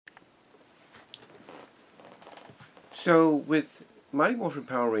So with Mighty Morphin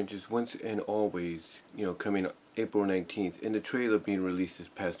Power Rangers Once and Always, coming April 19th, and the trailer being released this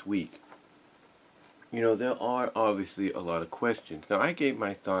past week, there are obviously a lot of questions. Now, I gave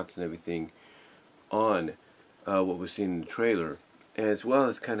my thoughts and everything on what was seen in the trailer, as well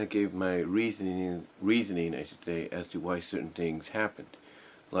as kind of gave my reasoning, I should say, as to why certain things happened.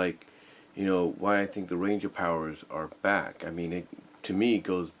 Like, why I think the Ranger powers are back. I mean, to me, it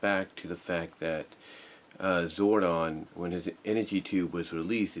goes back to the fact that Zordon, when his energy tube was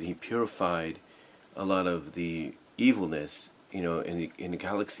released and he purified a lot of the evilness, in the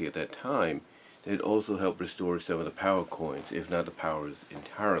galaxy at that time, it also helped restore some of the power coins, if not the powers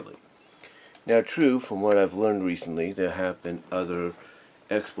entirely. Now, true, from what I've learned recently, there have been other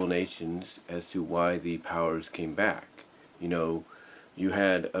explanations as to why the powers came back. You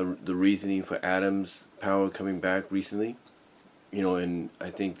had the reasoning for Adam's power coming back recently, and I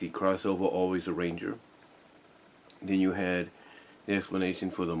think the crossover Always a Ranger. Then you had the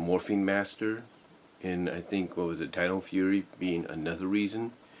explanation for the Morphine Master, and I think, what was it, Dino Fury being another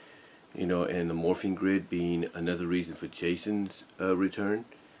reason, and the Morphine Grid being another reason for Jason's return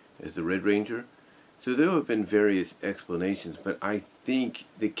as the Red Ranger. So there have been various explanations, but I think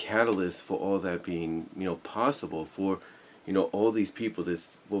the catalyst for all that being, possible for, all these people,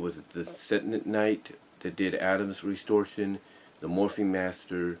 what was it, the Sentinel Knight that did Adam's Restoration, the Morphine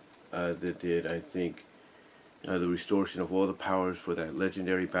Master that did, I think, the restoration of all the powers for that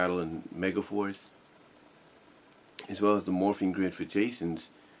legendary battle in Megaforce, as well as the Morphine Grid for Jason's.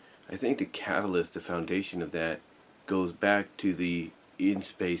 I think the catalyst, the foundation of that, goes back to the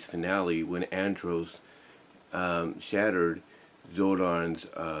in-space finale when Andros shattered Zordon's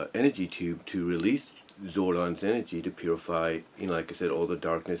energy tube to release Zordon's energy to purify, like I said, all the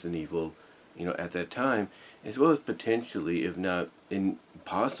darkness and evil, at that time, as well as potentially, if not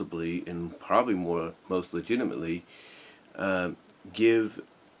possibly, and probably most legitimately, give,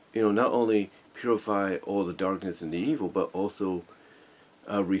 not only purify all the darkness and the evil, but also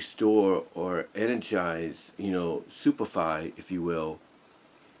restore or energize, superfy, if you will,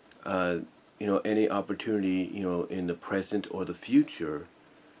 any opportunity, in the present or the future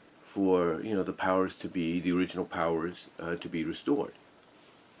for, the powers to be, the original powers to be restored.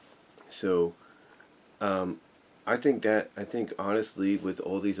 So, I think honestly, with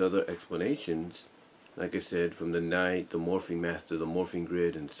all these other explanations, like I said, from the Knight, the Morphine Master, the Morphine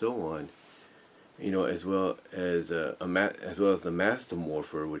Grid, and so on, as well as the Master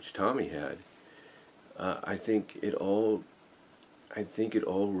Morpher, which Tommy had, I think it all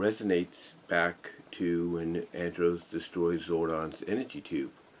resonates back to when Andros destroyed Zordon's energy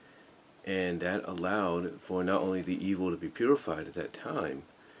tube, and that allowed for not only the evil to be purified at that time,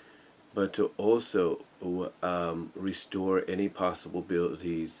 but to also restore any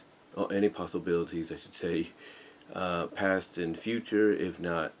possibilities, I should say, past and future, if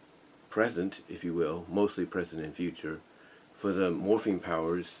not present, if you will, mostly present and future, for the morphine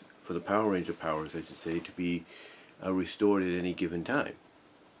powers, for the Power Ranger powers, I should say, to be restored at any given time.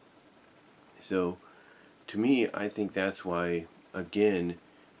 So, to me, I think that's why, again,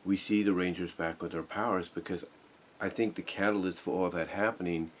 we see the Rangers back with their powers, because I think the catalyst for all that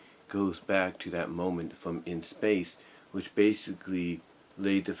happening goes back to that moment from in space, which basically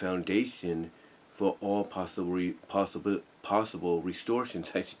laid the foundation for all possible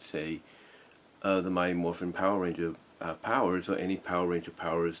restorations, I should say, the Mighty Morphin Power Ranger powers, or any Power Ranger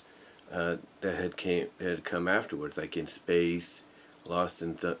powers that had come afterwards, like in space, Lost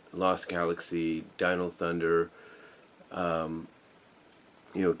Galaxy, Dino Thunder,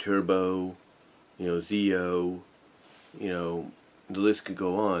 Turbo, Zeo, the list could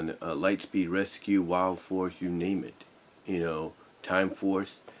go on. Lightspeed Rescue, Wild Force, you name it. Time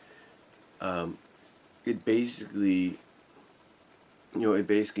Force. It basically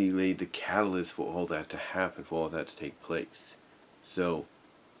laid the catalyst for all that to happen, for all that to take place. So,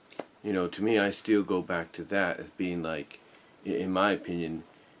 to me, I still go back to that as being like, in my opinion,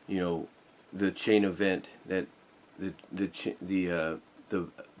 the chain event that the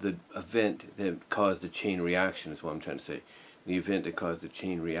event that caused the chain reaction is what I'm trying to say. The event that caused the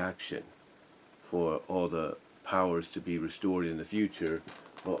chain reaction for all the powers to be restored in the future,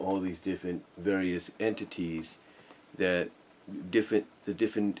 for all these different various entities that the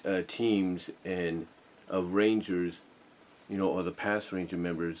different teams and of Rangers, or the past Ranger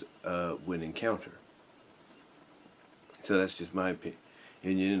members would encounter. So that's just my opinion,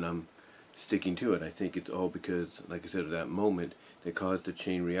 and I'm sticking to it. I think it's all because, like I said, of that moment that caused the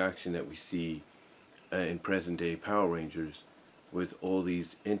chain reaction that we see in present-day Power Rangers, with all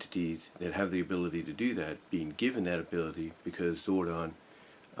these entities that have the ability to do that, being given that ability because Zordon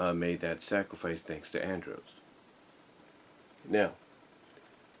made that sacrifice thanks to Andros. Now,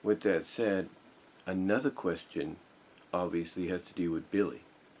 with that said, another question obviously has to do with Billy.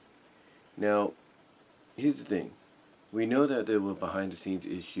 Now, here's the thing. We know that there were behind the scenes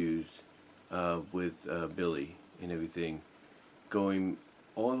issues with Billy and everything, going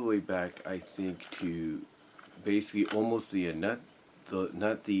all the way back, I think, to basically almost the end,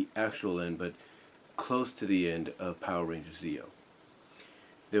 not the actual end, but close to the end of Power Rangers Zeo.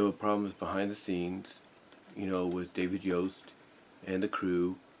 There were problems behind the scenes, with David Yost and the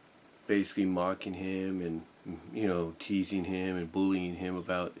crew, basically mocking him and, teasing him and bullying him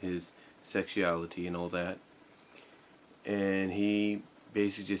about his sexuality and all that. And he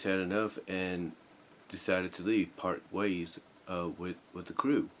basically just had enough and decided to leave, part ways with the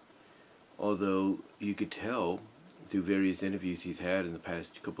crew. Although you could tell through various interviews he's had in the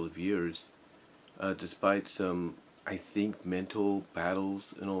past couple of years, despite some, I think, mental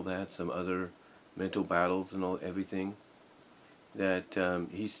battles and all that, some other mental battles and everything, that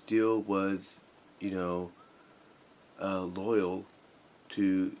he still was, loyal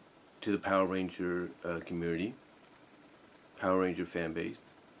to the Power Ranger community, Power Ranger fan base.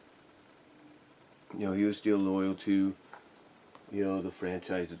 He was still loyal to, the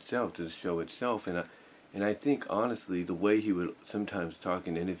franchise itself, to the show itself, and I think honestly the way he would sometimes talk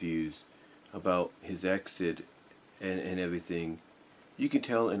in interviews about his exit and everything, you can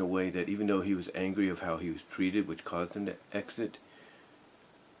tell in a way that even though he was angry of how he was treated, which caused him to exit,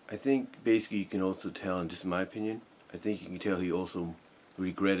 I think basically you can also tell, and just in my opinion, I think you can tell he also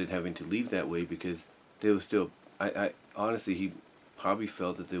regretted having to leave that way, because there was still, I honestly, he probably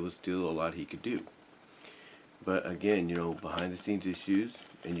felt that there was still a lot he could do. But again, behind the scenes issues,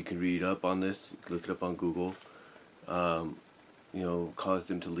 and you can read up on this, look it up on Google, caused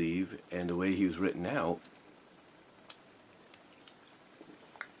him to leave, and the way he was written out,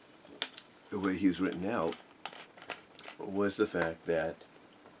 was the fact that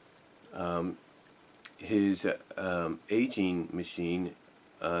his aging machine,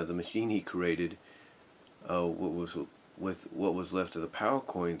 the machine he created, with what was left of the power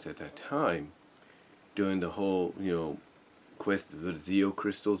coins at that time, during the whole, quest of the Zeo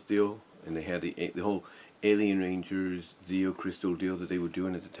crystals deal, and they had the whole Alien Rangers Zeo crystal deal that they were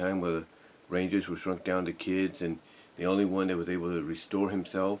doing at the time, where the Rangers were shrunk down to kids, and the only one that was able to restore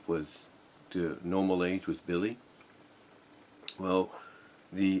himself was to normal age was Billy. Well,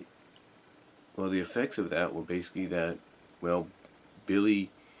 the effects of that were basically that, Billy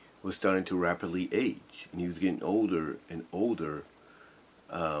was starting to rapidly age, and he was getting older and older.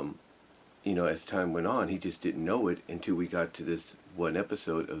 As time went on, he just didn't know it until we got to this one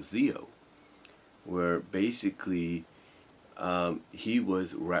episode of Zeo, where basically he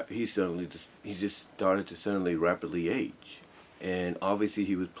just started to suddenly rapidly age, and obviously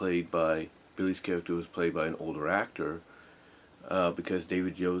Billy's character was played by an older actor, because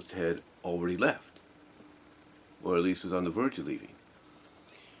David Yost had already left, or at least was on the verge of leaving.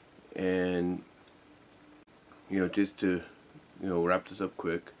 And just to wrap this up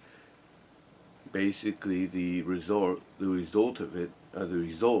quick, basically the result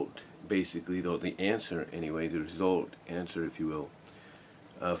answer, if you will,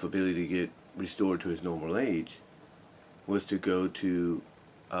 for Billy to get restored to his normal age, was to go to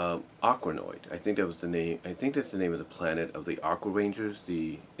Aquanoid. I think that was the name. I think that's the name of the planet of the Aqua Rangers,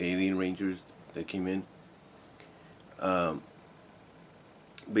 the Alien Rangers that came in. But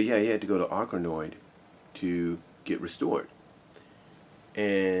yeah, he had to go to Aquanoid to get restored.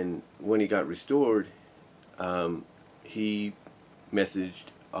 And when he got restored, he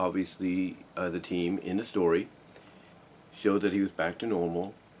messaged, obviously, the team in the story, showed that he was back to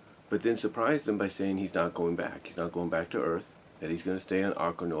normal, but then surprised them by saying he's not going back. He's not going back to Earth, that he's going to stay on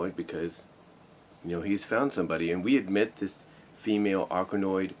Aquanoid because, he's found somebody. And we had met this female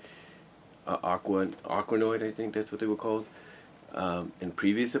Aquanoid, Aquanoid, I think that's what they were called, in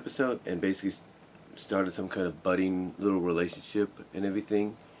previous episode, and basically started some kind of budding little relationship and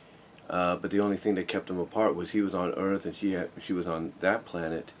everything. But the only thing that kept them apart was he was on Earth and she was on that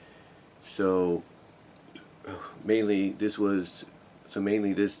planet. So mainly this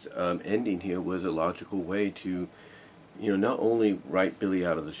ending here was a logical way to, not only write Billy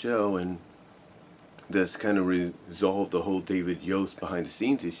out of the show and just kind of resolve the whole David Yost behind the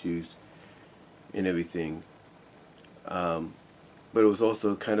scenes issues and everything, but it was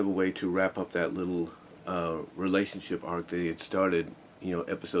also kind of a way to wrap up that little relationship arc that he had started,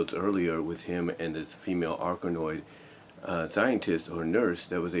 episodes earlier with him and this female Aquanoid scientist or nurse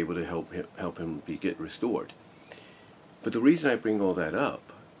that was able to help him get restored. But the reason I bring all that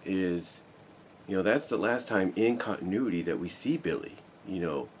up is, that's the last time in continuity that we see Billy.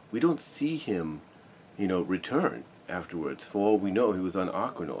 We don't see him, return afterwards. For all we know, he was on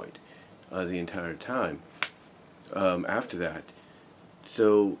Aquanoid the entire time after that.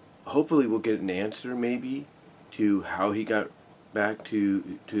 So hopefully we'll get an answer maybe to how he got back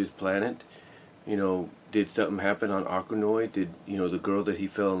to his planet. You know, did something happen on Aquanoid? Did, you know, the girl that he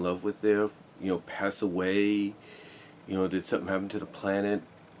fell in love with there, you know, pass away? You know, did something happen to the planet?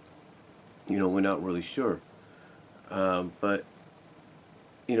 You know, we're not really sure. But,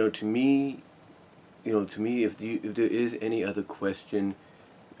 you know, to me, if there is any other question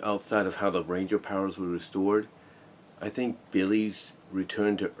outside of how the Ranger powers were restored, I think Billy's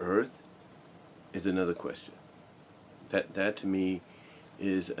return to Earth is another question. That to me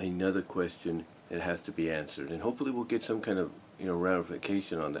is another question that has to be answered, and hopefully we'll get some kind of, you know,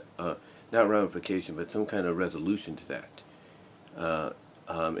 ramification on that. Not ramification, but some kind of resolution to that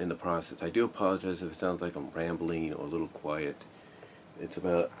in the process. I do apologize if it sounds like I'm rambling or a little quiet. It's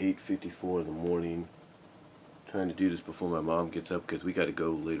about 8:54 in the morning. Trying to do this before my mom gets up because we got to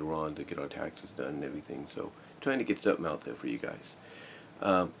go later on to get our taxes done and everything. So trying to get something out there for you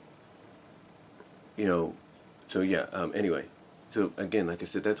guys. You know, so yeah. Anyway, so again, like I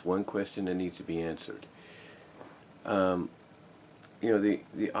said, that's one question that needs to be answered. You know,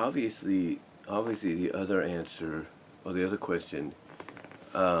 the obviously the other answer, or the other question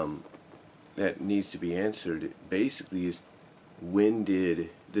that needs to be answered basically is, when did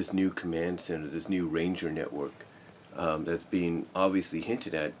this new command center, this new Ranger network that's being obviously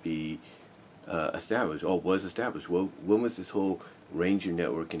hinted at, be established, or was established? Well, when was this whole Ranger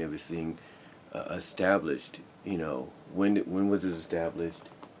network and everything established? You know, when was it established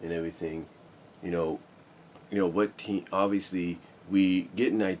and everything? You know what team? Obviously, we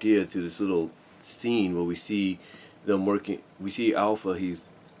get an idea through this little scene where we see them working. We see Alpha. He's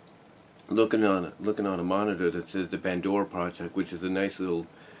looking on a monitor that says the Pandora Project, which is a nice little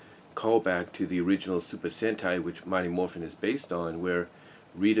callback to the original Super Sentai, which Mighty Morphin is based on, where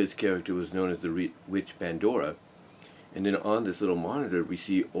Rita's character was known as the Witch Pandora. And then on this little monitor, we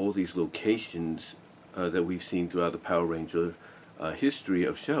see all these locations that we've seen throughout the Power Ranger history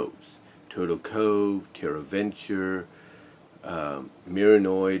of shows. Turtle Cove, Terra Venture,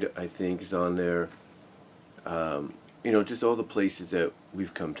 Miranoid, I think, is on there. You know, just all the places that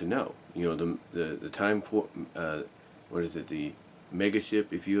we've come to know. You know, the time for what is it? The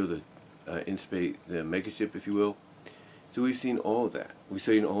megaship, if you will, the the megaship, if you will. So we've seen all of that. We've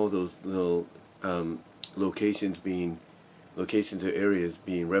seen all those little locations or areas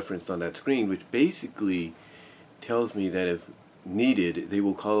being referenced on that screen, which basically tells me that if needed, they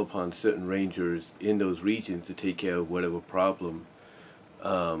will call upon certain rangers in those regions to take care of whatever problem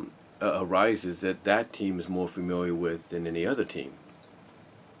arises that team is more familiar with than any other team.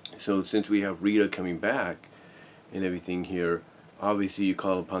 So since we have Rita coming back and everything here, obviously you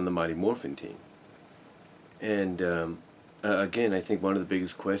call upon the Mighty Morphin team. And again, I think one of the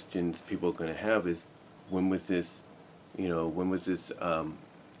biggest questions people are going to have is, when was this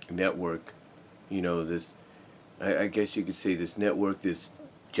network, you know, this, I guess you could say this network, this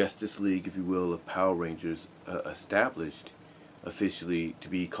Justice League, if you will, of Power Rangers established officially to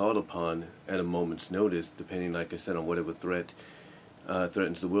be called upon at a moment's notice, depending, like I said, on whatever threat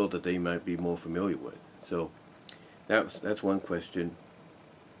threatens the world that they might be more familiar with. So that's one question.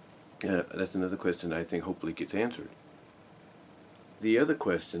 That's another question I think hopefully gets answered. The other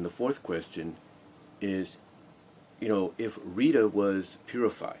question, the fourth question, is, you know, if Rita was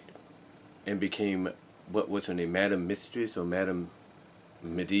purified and became, what's her name, Madam Mistress or Madam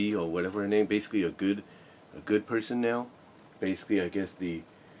Midi or whatever her name, basically a good person now, basically I guess the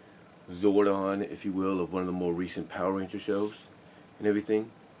Zordon, if you will, of one of the more recent Power Ranger shows and everything.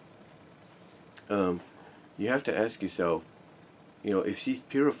 You have to ask yourself, you know, if she's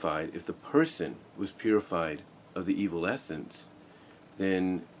purified, if the person was purified of the evil essence,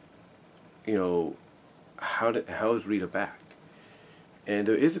 then, you know, how is Rita back? And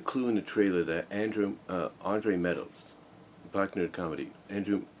there is a clue in the trailer that Andre Meadows, Black Nerd Comedy,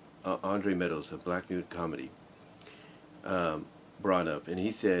 Andre Meadows of Black Nerd Comedy, brought up, and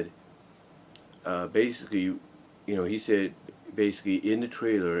he said, basically, you know, he said basically in the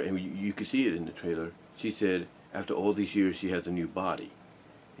trailer, and you could see it in the trailer, she said after all these years she has a new body.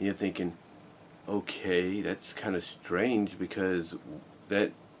 And you're thinking, okay, that's kind of strange, because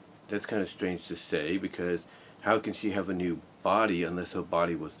that's kind of strange to say, because how can she have a new body unless her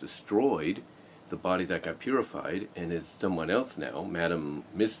body was destroyed, the body that got purified, and is someone else now, Madam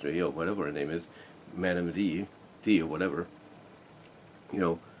Mystery, or whatever her name is, Madam D or whatever. You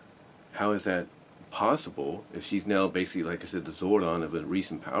know, how is that possible if she's now basically, like I said, the Zordon of a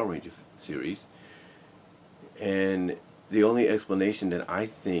recent Power Ranger series? And the only explanation that I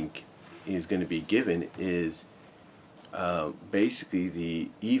think is going to be given is basically the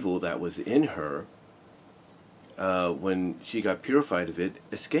evil that was in her, when she got purified of it,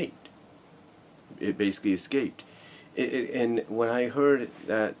 escaped. It basically escaped. And when I heard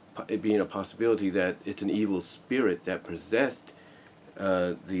that it being a possibility that it's an evil spirit that possessed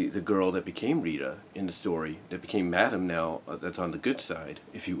the girl that became Rita in the story, that became Madam now, that's on the good side,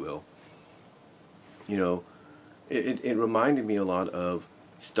 if you will, you know, it reminded me a lot of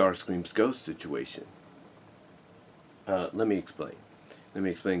Starscream's ghost situation. Let me explain. Let me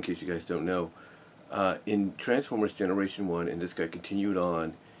explain in case you guys don't know. In Transformers Generation 1, and this got continued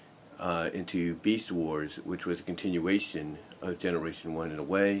on into Beast Wars, which was a continuation of Generation 1 in a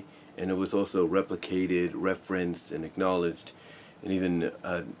way, and it was also replicated, referenced, and acknowledged, and even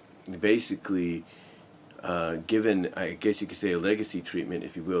basically given, I guess you could say, a legacy treatment,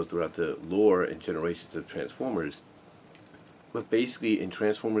 if you will, throughout the lore and generations of Transformers. But basically in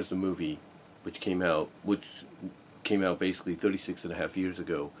Transformers the movie, which came out basically 36 and a half years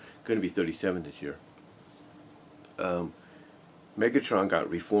ago, going to be 37 this year, Megatron got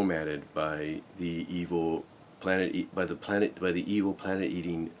reformatted by the evil planet-eating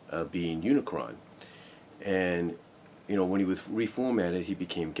being Unicron, and when he was reformatted, he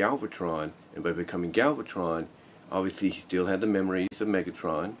became Galvatron, and by becoming Galvatron, obviously he still had the memories of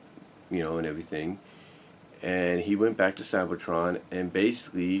Megatron, and everything, and he went back to Cybertron and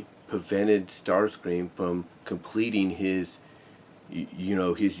basically prevented Starscream from completing his,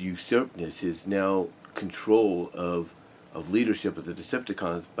 his usurpness, his now control of leadership of the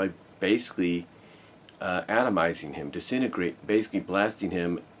Decepticons by basically atomizing him, basically blasting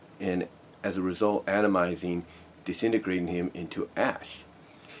him, and as a result disintegrating him into ash.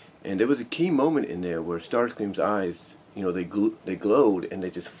 And there was a key moment in there where Starscream's eyes, they glowed and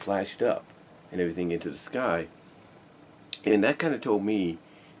they just flashed up and everything into the sky. And that kind of told me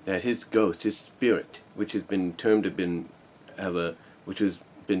that his ghost, his spirit, which has been termed in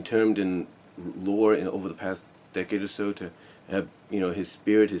lore over the past decade or so to have, his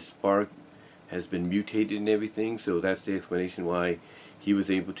spirit, his spark has been mutated and everything. So that's the explanation why he was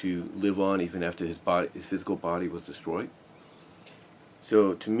able to live on even after his physical body was destroyed.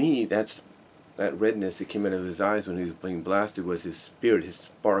 So to me, that redness that came out of his eyes when he was being blasted was his spirit, his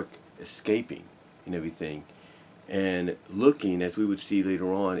spark escaping and everything. And looking, as we would see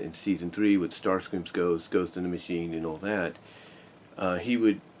later on in Season 3 with Starscream's Ghost in the Machine and all that, he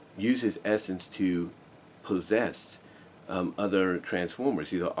would use his essence to possess other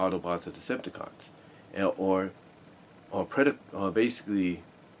Transformers, either Autobots or Decepticons, or basically,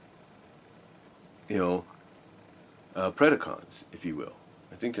 Predacons, if you will.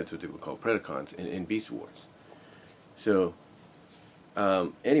 I think that's what they would call Predacons in Beast Wars. So,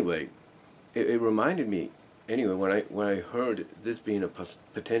 anyway, it reminded me, when I heard this being a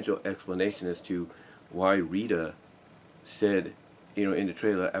potential explanation as to why Rita said, in the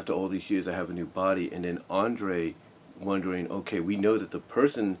trailer, after all these years I have a new body, and then Andre wondering, okay, we know that the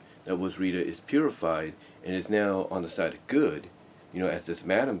person that was Rita is purified and is now on the side of good, as this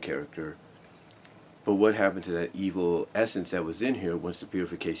Madam character. But what happened to that evil essence that was in here once the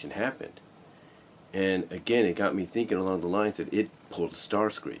purification happened? And again, it got me thinking along the lines that it pulled a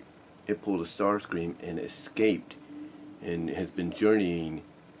Starscream. It pulled a Starscream and escaped and has been journeying,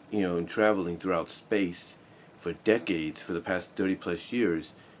 and traveling throughout space for decades, for the past 30 plus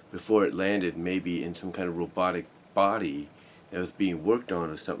years, before it landed maybe in some kind of robotic body that was being worked on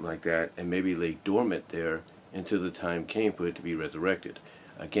or something like that, and maybe lay dormant there until the time came for it to be resurrected.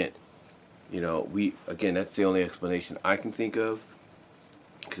 Again, that's the only explanation I can think of,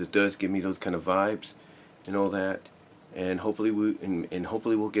 because it does give me those kind of vibes and all that, and hopefully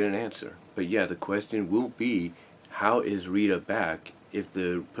we'll get an answer. But yeah, the question will be, how is Rita back? If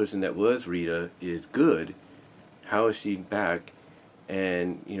the person that was Rita is good, how is she back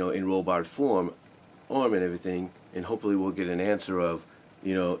and in robot form, arm and everything? And hopefully we'll get an answer of,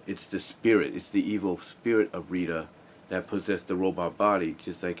 it's the spirit, it's the evil spirit of Rita that possessed the robot body,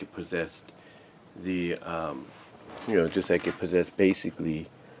 just like it possessed basically,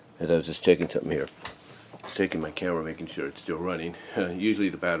 as I was just checking something here, checking my camera, making sure it's still running. Usually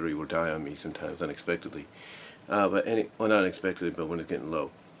the battery will die on me sometimes unexpectedly, not unexpectedly, but when it's getting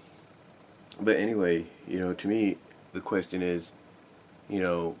low. But anyway, to me, the question is,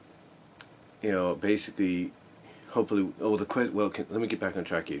 basically, hopefully, let me get back on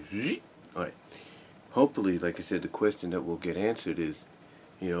track here. All right. Hopefully, like I said, the question that will get answered is,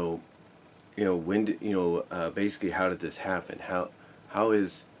 when did, basically, how did this happen? How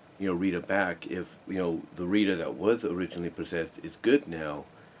is, Rita back if, the Rita that was originally possessed is good now?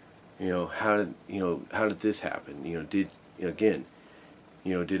 How did this happen?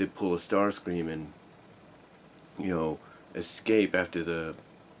 Did it pull a Starscream and, escape after the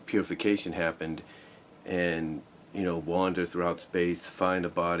purification happened and, wander throughout space, find a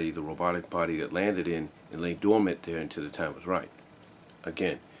body, the robotic body that landed in, and lay dormant there until the time was right.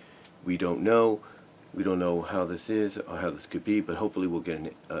 Again, we don't know. We don't know how this is or how this could be, but hopefully we'll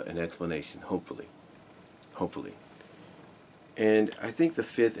get an explanation. Hopefully. Hopefully. And I think the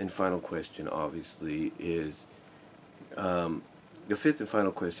fifth and final question, obviously, is... the fifth and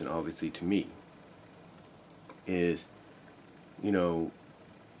final question, obviously, to me, is,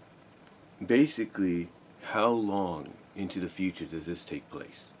 basically, how long into the future does this take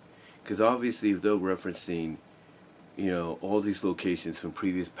place? Because obviously, if they're referencing, all these locations from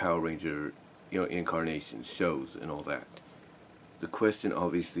previous Power Ranger, incarnations, shows, and all that, the question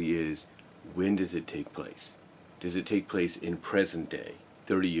obviously is, when does it take place? Does it take place in present day,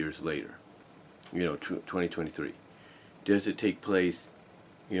 30 years later, 2023? Does it take place,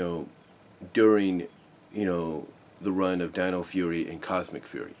 during, the run of Dino Fury and Cosmic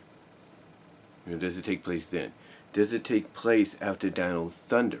Fury? Does it take place then? Does it take place after Dino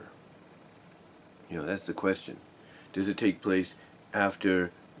Thunder? That's the question. Does it take place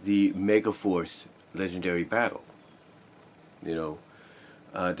after the Megaforce legendary battle?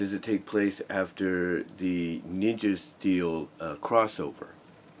 Does it take place after the Ninja Steel crossover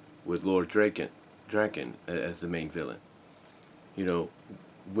with Lord Draken as the main villain?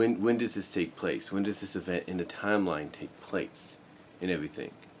 When does this take place? When does this event in the timeline take place and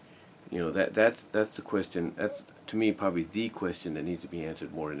everything? That's the question. That's, to me, probably the question that needs to be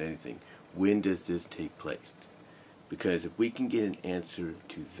answered more than anything. When does this take place? Because if we can get an answer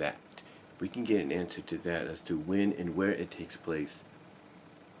to that, as to when and where it takes place,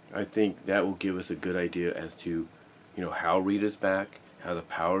 I think that will give us a good idea as to, how Rita's back, how the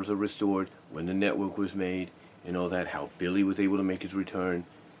powers are restored, when the network was made, and all that, how Billy was able to make his return,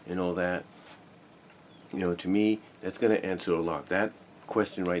 and all that. To me, that's going to answer a lot. That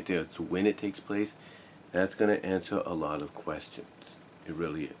question right there, so when it takes place, that's going to answer a lot of questions. It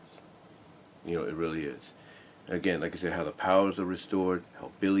really is. It really is. Again, like I said, how the powers are restored,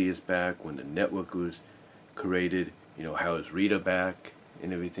 how Billy is back, when the network was created, how is Rita back,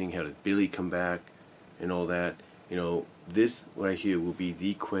 and everything, how did Billy come back, and all that. This right here will be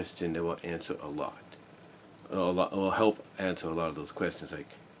the question that will answer a lot. Will help answer a lot of those questions, like,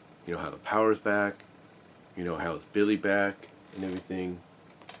 how the power's back, how is Billy back, and everything,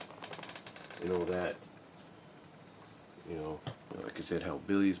 and all that. Like I said, how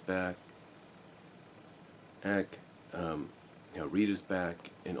Billy's back, how Rita's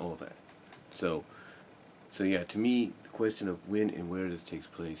back, and all that. So yeah, to me, the question of when and where this takes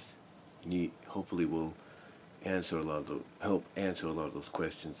place, hopefully will answer a lot of help answer a lot of those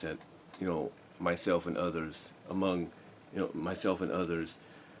questions that, myself and others, want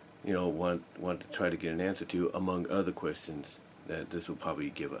to try to get an answer to, among other questions that this will probably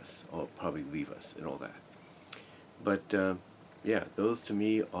give us, or probably leave us, and all that. But, yeah, those to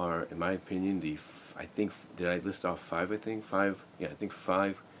me are, in my opinion, I think, did I list off five, I think? Five, yeah, I think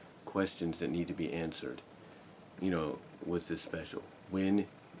 5 questions that need to be answered, with this special. When,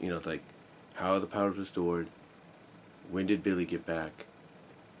 like, how are the powers restored? When did Billy get back?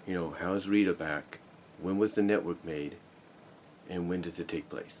 How is Rita back? When was the network made? And when does it take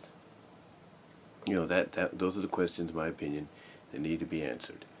place? Those are the questions, in my opinion, that need to be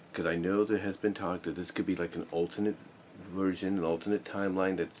answered. Because I know there has been talk that this could be like an alternate version, an alternate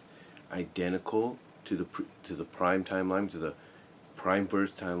timeline that's identical to the Prime timeline, to the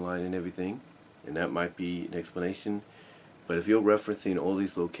Prime-verse timeline and everything. And that might be an explanation. But if you're referencing all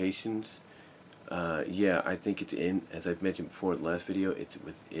these locations, yeah, I think it's in, as I've mentioned before in the last video, it's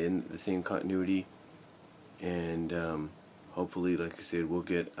within the same continuity. And hopefully, like I said, we'll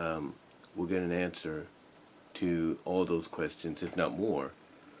get an answer to all those questions, if not more,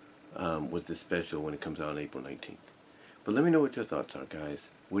 with this special when it comes out on April 19th. But let me know what your thoughts are, guys.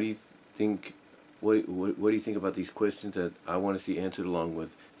 What do you think? What do you think about these questions that I want to see answered, along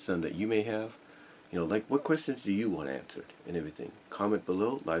with some that you may have? Like, what questions do you want answered and everything? Comment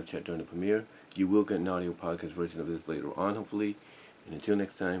below, live chat during the premiere. You will get an audio podcast version of this later on, hopefully. And until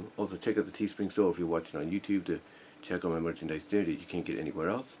next time, also check out the Teespring store if you're watching on YouTube to check out my merchandise there that you can't get anywhere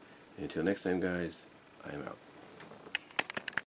else. And until next time, guys, I am out.